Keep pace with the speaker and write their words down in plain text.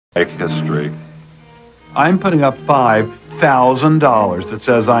Make history. I'm putting up $5,000 that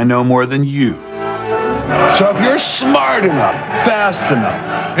says I know more than you. So if you're smart enough, fast enough,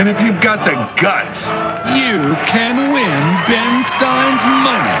 and if you've got the guts, you can win Ben Stein's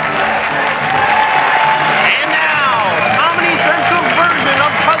money. And now, Comedy Central's version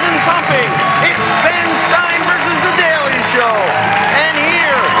of Cousins Humping. It's Ben Stein versus The Daily Show. And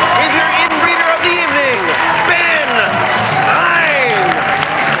here is your inbreeder of the evening, Ben Stein.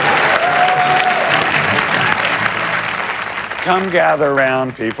 Come gather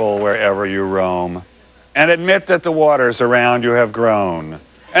round, people, wherever you roam, and admit that the waters around you have grown.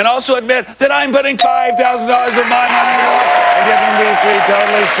 And also admit that I'm putting $5,000 of my money and giving these three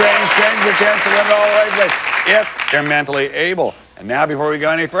totally strange strangers a chance to win it all the way place, if they're mentally able. And now, before we go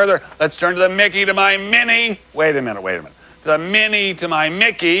any further, let's turn to the Mickey to my Minnie. Wait a minute. The Minnie to my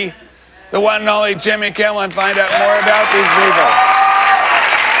Mickey, the one and only Jimmy Kimmel, and find out more about these people.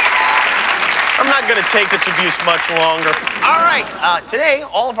 I'm not going to take this abuse much longer. All right, today,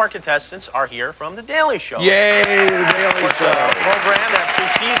 all of our contestants are here from The Daily Show. Yay, The Daily Show. Program that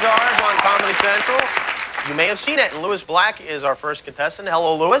precedes ours on Comedy Central. You may have seen it, and Lewis Black is our first contestant.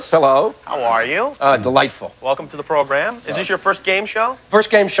 Hello, Lewis. Hello. How are you? Delightful. Welcome to the program. Is this your first game show? First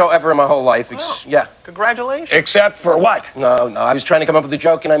game show ever in my whole life. Yeah. Congratulations. Except for what? No, I was trying to come up with a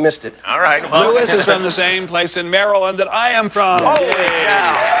joke and I missed it. All right. Well, Lewis is from the same place in Maryland that I am from. Holy Yay.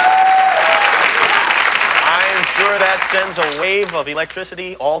 cow. I'm sure that sends a wave of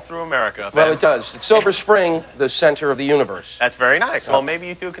electricity all through America. Well, Ben. it does. It's Silver Spring, the center of the universe. That's very nice. Well, maybe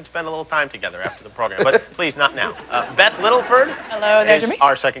you two can spend a little time together after the program, but please, not now. Beth Littleford Hello there, is Jimmy.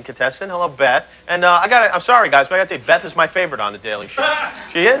 our second contestant. Hello, Beth. And I'm sorry, guys, but I got to say, Beth is my favorite on The Daily Show.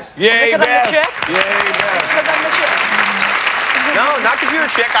 She is? Yay, Because I'm Beth. the chick? Yay, Beth. Because I'm the chick. No, not because you're a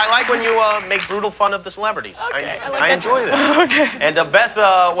chick. I like when you make brutal fun of the celebrities. Okay, I like I that enjoy this. Okay. And Beth,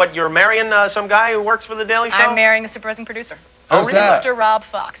 what, you're marrying some guy who works for The Daily Show? I'm marrying the supervising producer. Who's that? Mr. Rob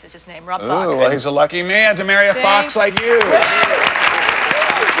Fox is his name. Rob Fox. Ooh, well, he's a lucky man to marry a Thank fox like you.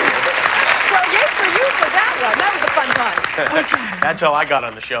 Well, yay for you for that one. That was a fun pun. That's how I got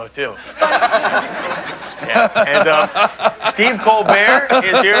on the show, too. Yeah. And Steve Colbert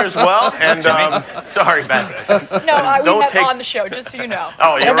is here as well. And sorry, Beth. No, we Don't met take- on the show, just so you know.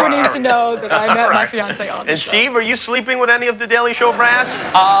 Oh, you're Everyone right. needs to know that I met my Right. fiance on the And show. Steve, are you sleeping with any of the Daily Show brass?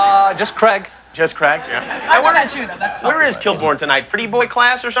 Just Craig. Just Craig, yeah. I've done that too, though. That's Where is Kilborn tonight? Pretty boy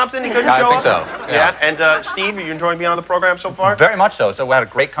class or something? He couldn't I show think up? so, Yeah. yeah. And Steve, are you enjoying being on the program so far? Very much so. So we had a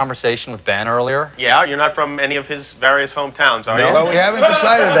great conversation with Ben earlier. Yeah, you're not from any of his various hometowns, are you? Well, we haven't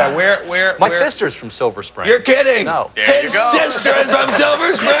decided that. My where- sister's from Silver Spring. You're kidding. No. There His you go. sister is from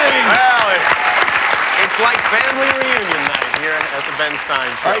Silver Spring. Well, it's like family reunion night here at the Ben Stein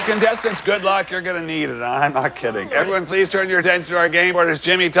Show. All right, contestants, good luck. You're going to need it. I'm not kidding. Everyone, please turn your attention to our game board as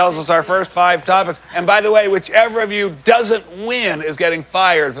Jimmy tells us our first 5 topics. And by the way, whichever of you doesn't win is getting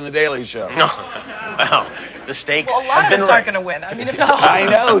fired from The Daily Show. Well, the stakes Well, a lot have of been us aren't raised. going to win. I mean, if not all I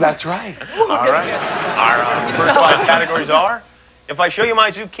of us. know, that's right. All right. Our first 5 categories are, if I show you my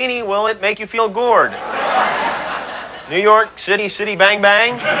zucchini, will it make you feel gourd? New York City, city, bang,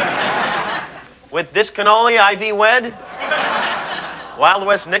 bang. With this cannoli, I thee wed. Wild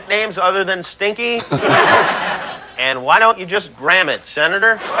West nicknames other than Stinky. And why don't you just gram it,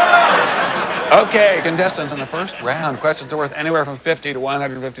 Senator? Okay, contestants, in the first round, questions are worth anywhere from $50 to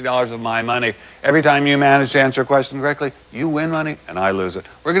 $150 of my money. Every time you manage to answer a question correctly, you win money and I lose it.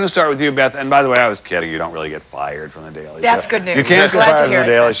 We're going to start with you, Beth. And by the way, I was kidding. You don't really get fired from The Daily Show. That's good news. You can't get Glad to fired from hear The it.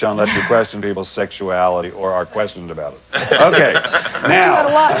 Daily Show unless you question people's sexuality or are questioned about it. Okay, now, that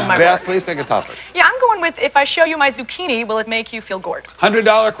a lot in my Beth, work. please pick a topic. Yeah, I'm going with, if I show you my zucchini, will it make you feel gourd?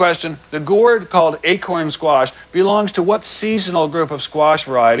 $100 question. The gourd, called acorn squash, belongs to what seasonal group of squash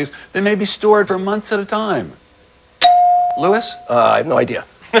varieties that may be stored for months at a time? Lewis? I have no idea.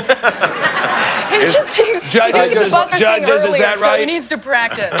 Judges, is that So right? he needs to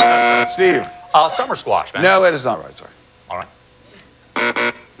practice. Steve? Summer squash, man. No, it is not right, sorry. All right.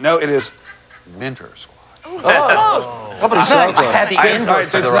 No, it is winter squash. Close. Oh, but it's I not had the All inverse right, of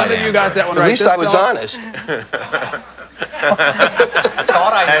since the none right of you got that one At right. least this I was fella- honest.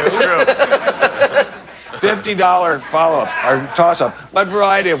 Thought I That's knew. true. $50 follow-up, or toss-up. What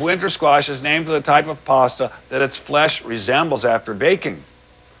variety of winter squash is named for the type of pasta that its flesh resembles after baking?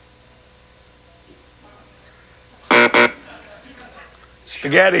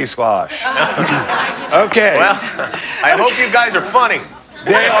 Spaghetti squash. Okay. Well, I hope you guys are funny.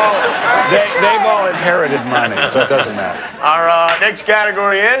 They've all inherited money, so it doesn't matter. Our next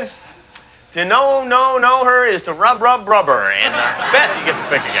category is, to know her is to rubber. And Beth, you get to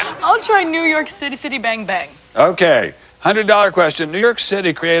pick again. I'll try New York City, city, bang, bang. Okay. $100 question. New York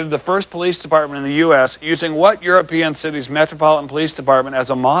City created the first police department in the U.S. using what European city's metropolitan police department as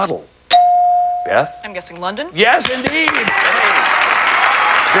a model? Beth? I'm guessing London. Yes, indeed. Beth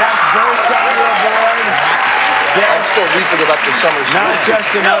bursts onto the board. I'm still weeping about the summer school. Not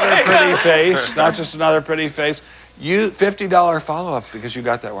just another pretty face. Not just another pretty face. $50 follow-up because you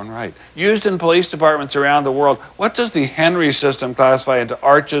got that one right. Used in police departments around the world, what does the Henry system classify into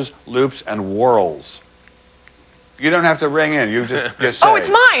arches, loops, and whorls? You don't have to ring in. You just say. Oh, it's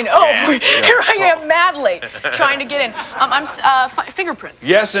mine. Oh, here I am madly trying to get in. I'm fingerprints.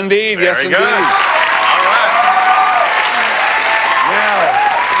 Yes, indeed. Yes, Very indeed. good. All right. Now,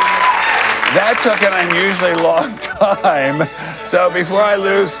 that took an unusually long time. So before I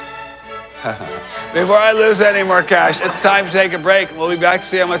lose any more cash, it's time to take a break. We'll be back to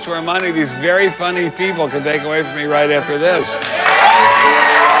see how much more money these very funny people can take away from me right after this.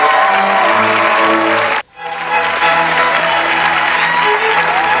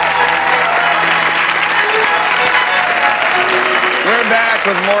 We're back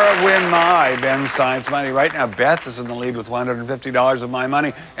with more of Win My, Ben Stein's Money. Right now, Beth is in the lead with $150 of my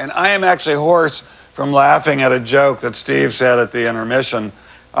money, and I am actually hoarse from laughing at a joke that Steve said at the intermission.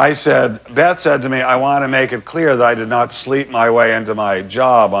 Beth said to me, I want to make it clear that I did not sleep my way into my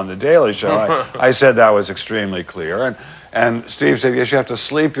job on The Daily Show. I said that was extremely clear. And Steve said, yes, you have to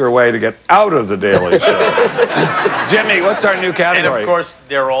sleep your way to get out of The Daily Show. Jimmy, what's our new category? And of course,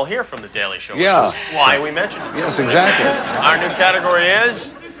 they're all here from The Daily Show. Yeah. Which is why we mentioned it. Yes, exactly. Our new category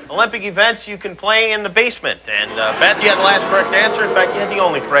is Olympic events you can play in the basement. And Beth, you had the last correct answer. In fact, you had the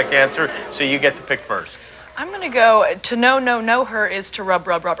only correct answer, so you get to pick first. I'm going to go to know her is to rub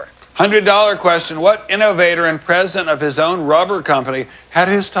rubber. $100 question. What innovator and president of his own rubber company had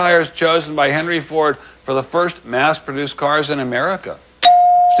his tires chosen by Henry Ford for the first mass-produced cars in America?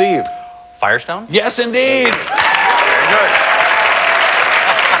 Steve? Firestone? Yes, indeed. Very good.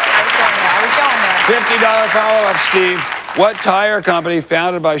 I was going there. $50 follow-up, Steve. What tire company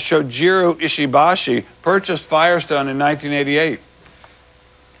founded by Shojiru Ishibashi purchased Firestone in 1988?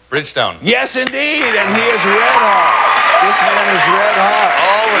 Bridgestone. Yes, indeed, and he is red hot. This man is red hot.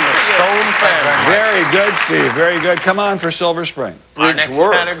 All in the Stone family. Very good, Steve. Very good. Come on for Silver Spring. Our next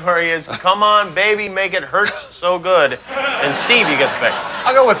category is Come On, Baby, Make It Hurt So Good. And Steve, you get the pick.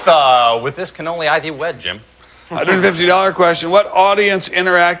 I'll go with This Can Only I Thee Wed, Jim. $150 question. What audience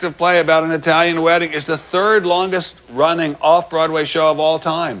interactive play about an Italian wedding is the third longest running off-Broadway show of all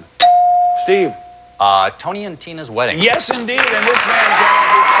time? Steve? Tony and Tina's Wedding. Yes, indeed, and this man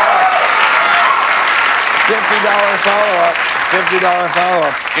cannot be stopped. $50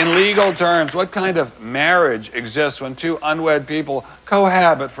 follow-up. In legal terms, what kind of marriage exists when two unwed people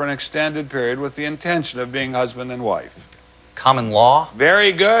cohabit for an extended period with the intention of being husband and wife? Common law.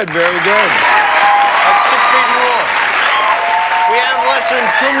 Very good, very good. That's 6 feet rule. We have less than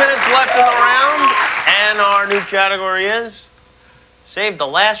 2 minutes left in the round, and our new category is Save the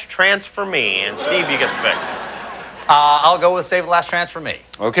Last Trance for Me. And Steve, you get the pick. I'll go with Save the Last Trance for Me.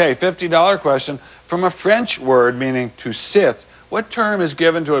 Okay, $50 question. From a French word meaning to sit, what term is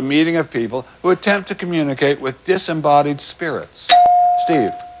given to a meeting of people who attempt to communicate with disembodied spirits?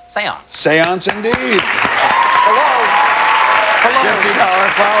 Steve? Seance. Seance, indeed. Hello.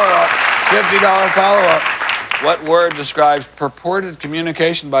 $50 follow-up. What word describes purported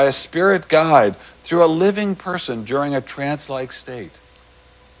communication by a spirit guide through a living person during a trance-like state?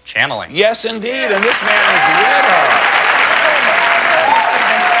 Channeling. Yes, indeed, and this man is red hot.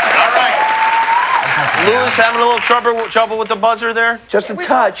 All right. Lewis having a little trouble with the buzzer there? Just a We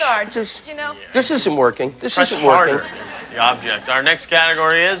touch. both are, Just, you know. this isn't working. This Press isn't working. harder is the object. Our next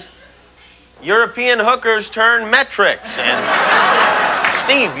category is European hookers turn metrics. And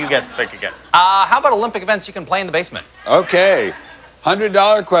Steve, you get to pick again. How about Olympic events you can play in the basement? Okay.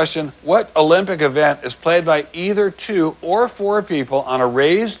 $100 question. What Olympic event is played by either 2 or 4 people on a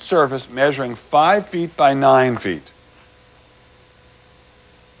raised surface measuring 5 feet by 9 feet?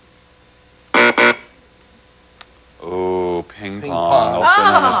 Ooh, ping pong. Also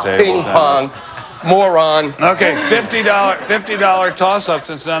known as table Ping tennis. pong. Moron. Okay, $50 toss-up,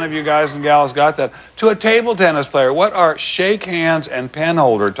 since none of you guys and gals got that. To a table tennis player, what are shake hands and pen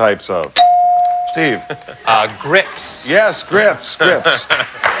holder types of? Steve? Grips. Yes, grips. All right. And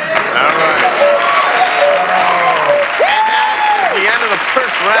that is the end of the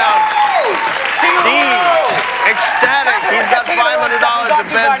first round. Steve, ecstatic. He's got $500 of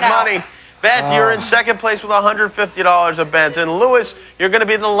Ben's money. Beth, you're in second place with $150 of Ben's. And Lewis, you're going to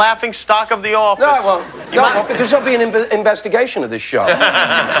be the laughing stock of the office. No, well, because there'll be an investigation of this show.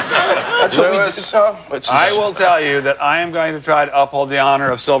 That's Lewis, what we do. I will tell you that I am going to try to uphold the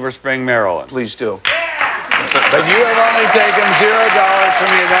honor of Silver Spring, Maryland. Please do. But you have only taken $0 from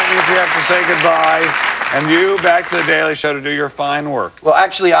me, and that means we have to say goodbye. And you back to the Daily Show to do your fine work. Well,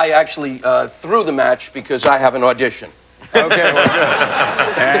 actually, I threw the match because I have an audition. Okay, well,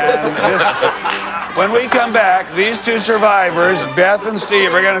 good. And when we come back, these two survivors, Beth and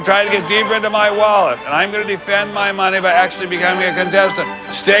Steve, are going to try to get deeper into my wallet. And I'm going to defend my money by actually becoming a contestant.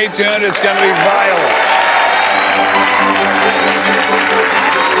 Stay tuned. It's going to be violent.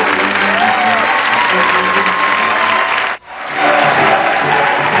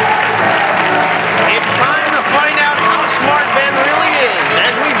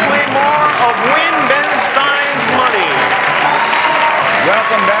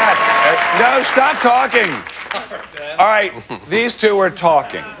 Welcome back. No, stop talking. All right, these two are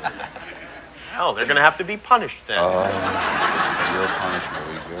talking. Hell, they're going to have to be punished then. Your punishment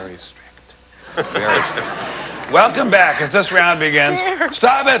will be very strict. Very strict. Welcome back as this round begins.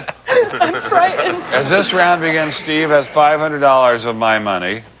 Stop it. I'm frightened. As this round begins, Steve has $500 of my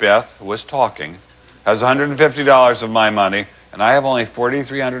money. Beth, who was talking, has $150 of my money, and I have only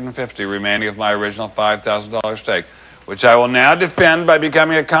 $4,350 remaining of my original $5,000 stake, which I will now defend by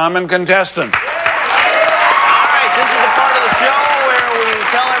becoming a common contestant. All right, this is the part of the show where we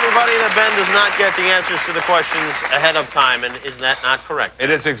tell everybody that Ben does not get the answers to the questions ahead of time, and is that not correct? It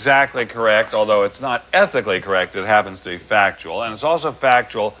is exactly correct, although it's not ethically correct. It happens to be factual, and it's also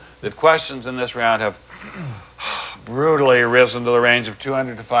factual that questions in this round have brutally risen to the range of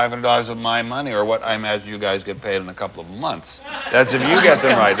 $200 to $500 of my money, or what I imagine you guys get paid in a couple of months. That's if you get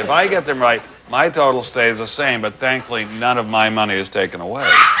them right. If I get them right, my total stays the same, but thankfully none of my money is taken away.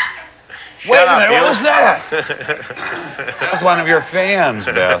 Wait a minute, what was that? That's one of your fans,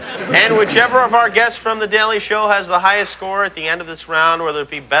 Beth. And whichever of our guests from The Daily Show has the highest score at the end of this round, whether it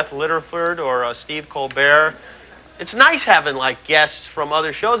be Beth Litterford or Steve Colbert, it's nice having like guests from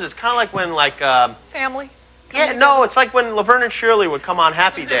other shows. It's kind of like when Family. yeah, no, it's like when Laverne and Shirley would come on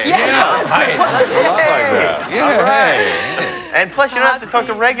Happy Days. Yeah, that was great, wasn't it? A lot like that. Yeah, hey. And plus, you don't have to talk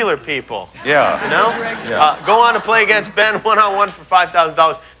to regular people. Yeah. You know? Yeah. Go on to play against Ben one-on-one for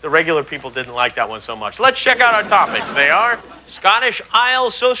 $5,000. The regular people didn't like that one so much. Let's check out our topics. They are Scottish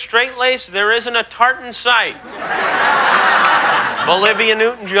Isles so straight-laced there isn't a tart in sight. Bolivia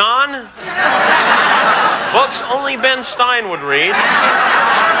Newton-John. Books only Ben Stein would read.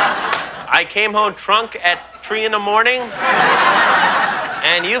 I came home drunk at 3 in the morning.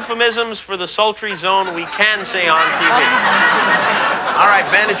 And euphemisms for the sultry zone we can say on TV. All right,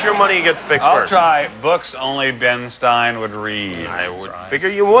 Ben, it's your money. You get to pick I'll first. try books only Ben Stein would read. I would figure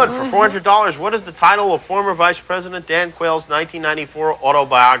you would. For $400, what is the title of former Vice President Dan Quayle's 1994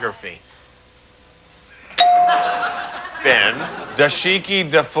 autobiography? Ben? Dashiki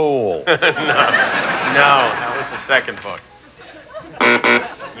Da Fool. No, that was the second book.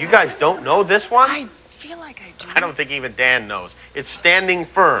 You guys don't know this one? I feel like I do. I don't think even Dan knows. It's Standing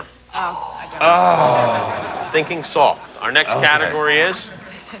Firm. Oh, I don't. Oh. Thinking Soft. Our next category is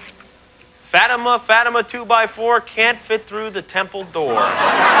Fatima 2x4 can't fit through the temple door.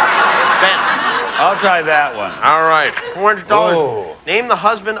 Ben. I'll try that one. All right, $400. Whoa. Name the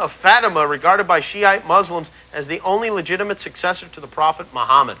husband of Fatima, regarded by Shiite Muslims as the only legitimate successor to the Prophet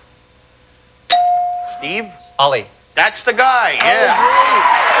Muhammad. Steve? Ali. That's the guy, yeah.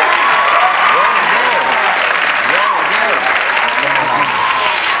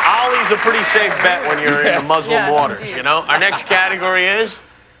 Ali's a pretty safe bet when you're in the Muslim waters, you know? Our next category is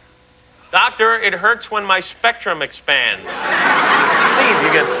Doctor, it hurts when my spectrum expands. Steve,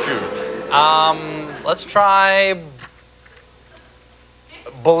 you get to choose. Let's try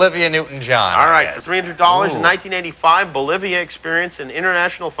Bolivia Newton-John. All right, for $300 in 1985, Bolivia experienced an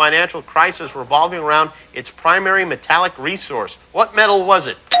international financial crisis revolving around its primary metallic resource. What metal was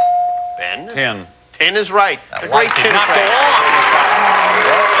it? Ben? Tin. Tin is right. That A great light did tin not go crack. on.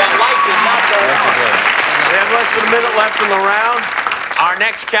 That light did not go on. We have less than a minute left in the round. Our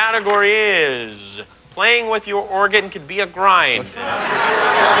next category is playing with your organ can be a grind.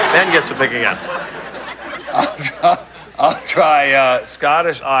 Ben gets a pick again. I'll try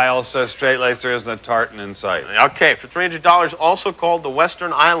Scottish Isles so straight-laced there isn't a tartan in sight. Okay, for $300, also called the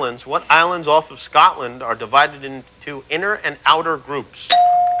Western Islands, what islands off of Scotland are divided into inner and outer groups?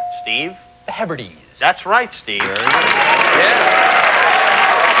 Steve? The Hebrides. That's right, Steve. Very good. Yeah.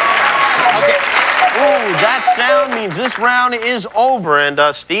 Okay. Ooh, that sound means this round is over. And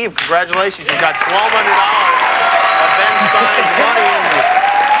Steve, congratulations. You got $1,200 of Ben Stein's money.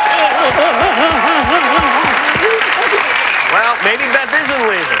 Well, maybe Beth isn't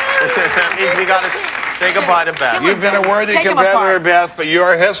leaving. That means we got to say goodbye to Beth. You've been a worthy Take 'em competitor, apart. Beth, but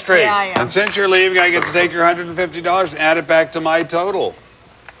you're history. Yeah, I am. And since you're leaving, I get to take your $150 and add it back to my total.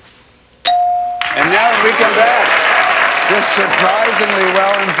 And now when we come back, this surprisingly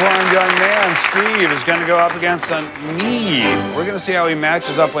well-informed young man, Steve, is going to go up against me. We're going to see how he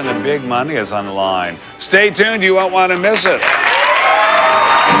matches up when the big money is on the line. Stay tuned. You won't want to miss it.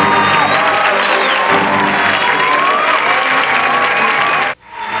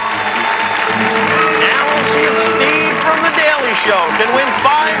 Now we'll see if Steve from The Daily Show can win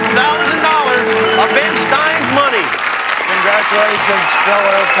 $5,000 of Ben Stein's money. Congratulations,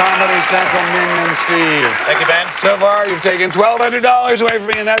 fellow Comedy Central minion Steve. Thank you, Ben. So far, you've taken $1,200 away from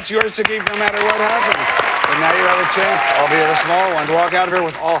me, and that's yours to keep no matter what happens. But now you have a chance, albeit a small one, to walk out of here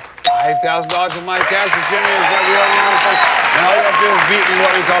with all $5,000 of my cash. As Jimmy is what we all know. And all you have to do is beat me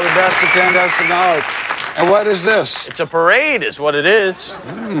what we call the best of contestant knowledge. And what is this? It's a parade, is what it is.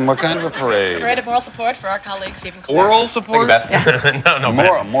 What kind of a parade? Parade of moral support for our colleague, Stephen Colbert. Oral support? No,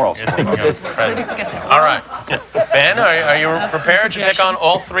 Moral support. All right. Ben, are you prepared to take on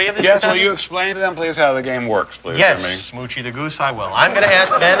all three of these? Yes, will you explain to them, please, how the game works, please? Yes, Jimmy? Smoochie the Goose, I will. I'm going to ask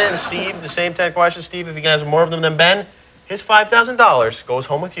Ben and Steve the same 10 questions. Steve, if you guys have more of them than Ben, his $5,000 goes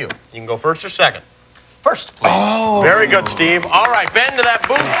home with you. You can go first or second. First, please. Oh. Very good, Steve. All right, Ben to that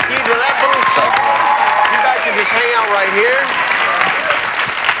booth, Steve to that booth. You guys can just hang out right here.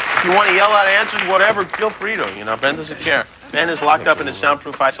 If you want to yell out answers, whatever, feel free to. You know, Ben doesn't care. Ben is locked up in his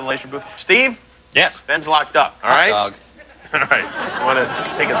soundproof isolation booth. Steve? Yes. Ben's locked up, all right? Dog. All right. If you want to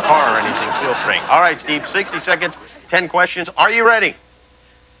take his car or anything, feel free. All right, Steve, 60 seconds, 10 questions. Are you ready?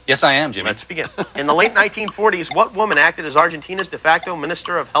 Yes, I am, Jimmy. Let's begin. In the late 1940s, what woman acted as Argentina's de facto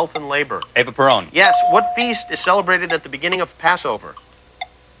Minister of Health and Labor? Eva Perón. Yes. What feast is celebrated at the beginning of Passover?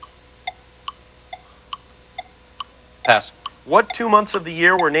 Pass. What 2 months of the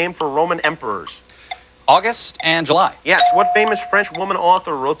year were named for Roman emperors? August and July. Yes. What famous French woman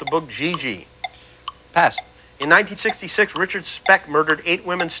author wrote the book Gigi? Pass. In 1966, Richard Speck murdered 8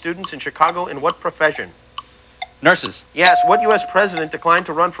 women students in Chicago in what profession? Nurses. Yes. What U.S. president declined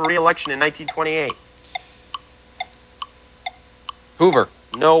to run for re-election in 1928? Hoover.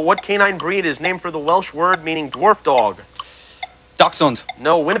 No. What canine breed is named for the Welsh word meaning dwarf dog? Dachshund.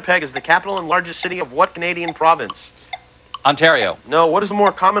 No. Winnipeg is the capital and largest city of what Canadian province? Ontario. No. What is the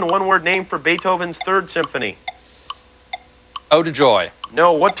more common one-word name for Beethoven's Third Symphony? Ode to Joy.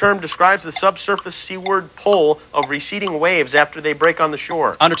 No. What term describes the subsurface seaward pull of receding waves after they break on the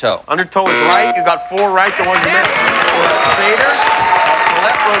shore? Undertow. Undertow is right. You got 4 right. The ones you meant were Seder,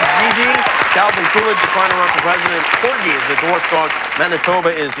 Colette wrote Gigi, Calvin Coolidge, the final run for president. Corgi is the dwarf dog. Manitoba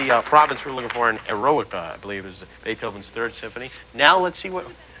is the province we're looking for. And Eroica, I believe, is Beethoven's Third Symphony. Now let's see what...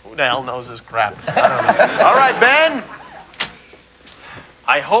 Who the hell knows this crap? I don't know. All right, Ben.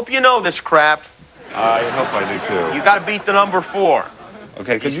 I hope you know this crap. I hope I do, too. You got to beat the number 4.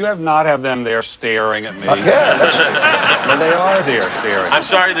 Okay, could you not have them there staring at me? Yeah. Well, they are there staring. I'm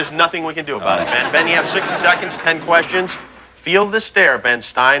sorry, there's nothing we can do about it, Ben. Ben, you have 60 seconds, 10 questions. Feel the stare, Ben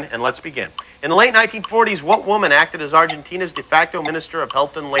Stein, and let's begin. In the late 1940s, what woman acted as Argentina's de facto Minister of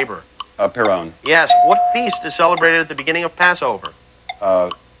Health and Labor? Perón. Yes. What feast is celebrated at the beginning of Passover?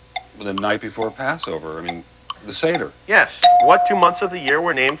 The night before Passover. I mean, the Seder. Yes. What 2 months of the year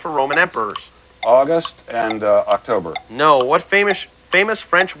were named for Roman emperors? August and October. No. What famous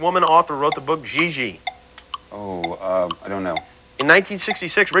French woman author wrote the book Gigi? Oh, I don't know. In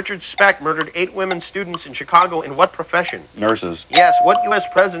 1966, Richard Speck murdered 8 women students in Chicago in what profession? Nurses. Yes. What U.S.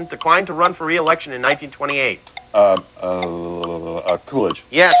 president declined to run for re-election in 1928? Coolidge.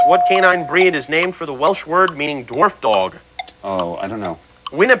 Yes. What canine breed is named for the Welsh word meaning dwarf dog? Oh, I don't know.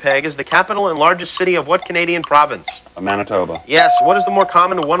 Winnipeg is the capital and largest city of what Canadian province? Manitoba. Yes. What is the more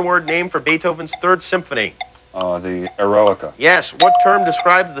common one-word name for Beethoven's Third Symphony? The Eroica. Yes. What term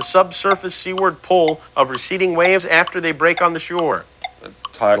describes the subsurface seaward pull of receding waves after they break on the shore?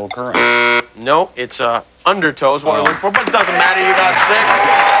 Tidal current. No, it's undertow is what I look for, but it doesn't matter. You got 6.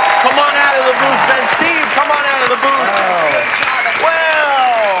 Come on out of the booth, Ben. Steve, come on out of the booth.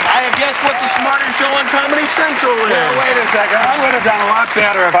 Well, I have guessed what the smartest show on Comedy Central is. Well, wait a second. I would have done a lot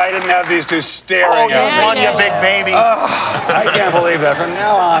better if I didn't have these two staring at me. You won, you big baby. I can't believe that. From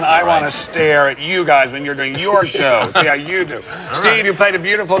now on, I want to stare at you guys when you're doing your show. See how you do. Steve, you played a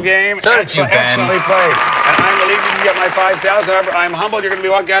beautiful game. So did you, Ben. Excellently played. And I'm going to leave you to get my $5,000. However, I'm humbled you're going to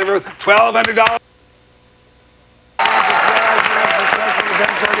be walking out of here with $1,200.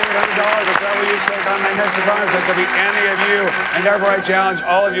 My next opponents, that could be any of you, and therefore I challenge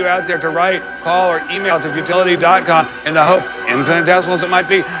all of you out there to write, call, or email to futility.com in the hope, infinitesimals it might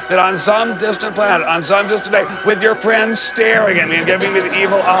be, that on some distant planet, on some distant day, with your friends staring at me and giving me the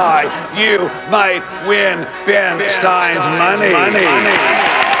evil eye, you might win Ben Stein's money.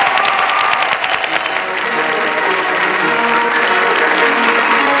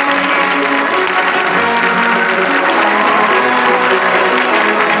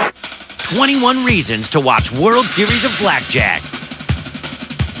 21 reasons to watch World Series of Blackjack.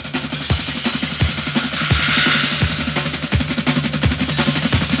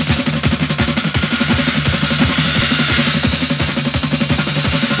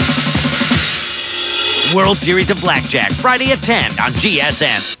 World Series of Blackjack, Friday at 10 on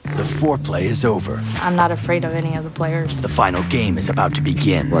GSN. The foreplay is over. I'm not afraid of any of the players. The final game is about to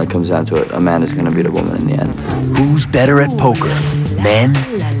begin. When it comes down to it, a man is going to beat a woman in the end. Who's better at poker, men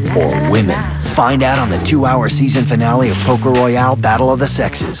or women? Find out on the 2-hour season finale of Poker Royale Battle of the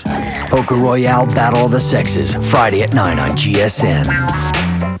Sexes. Poker Royale Battle of the Sexes, Friday at 9 on GSN.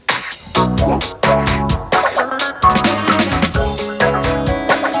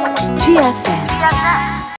 GSN.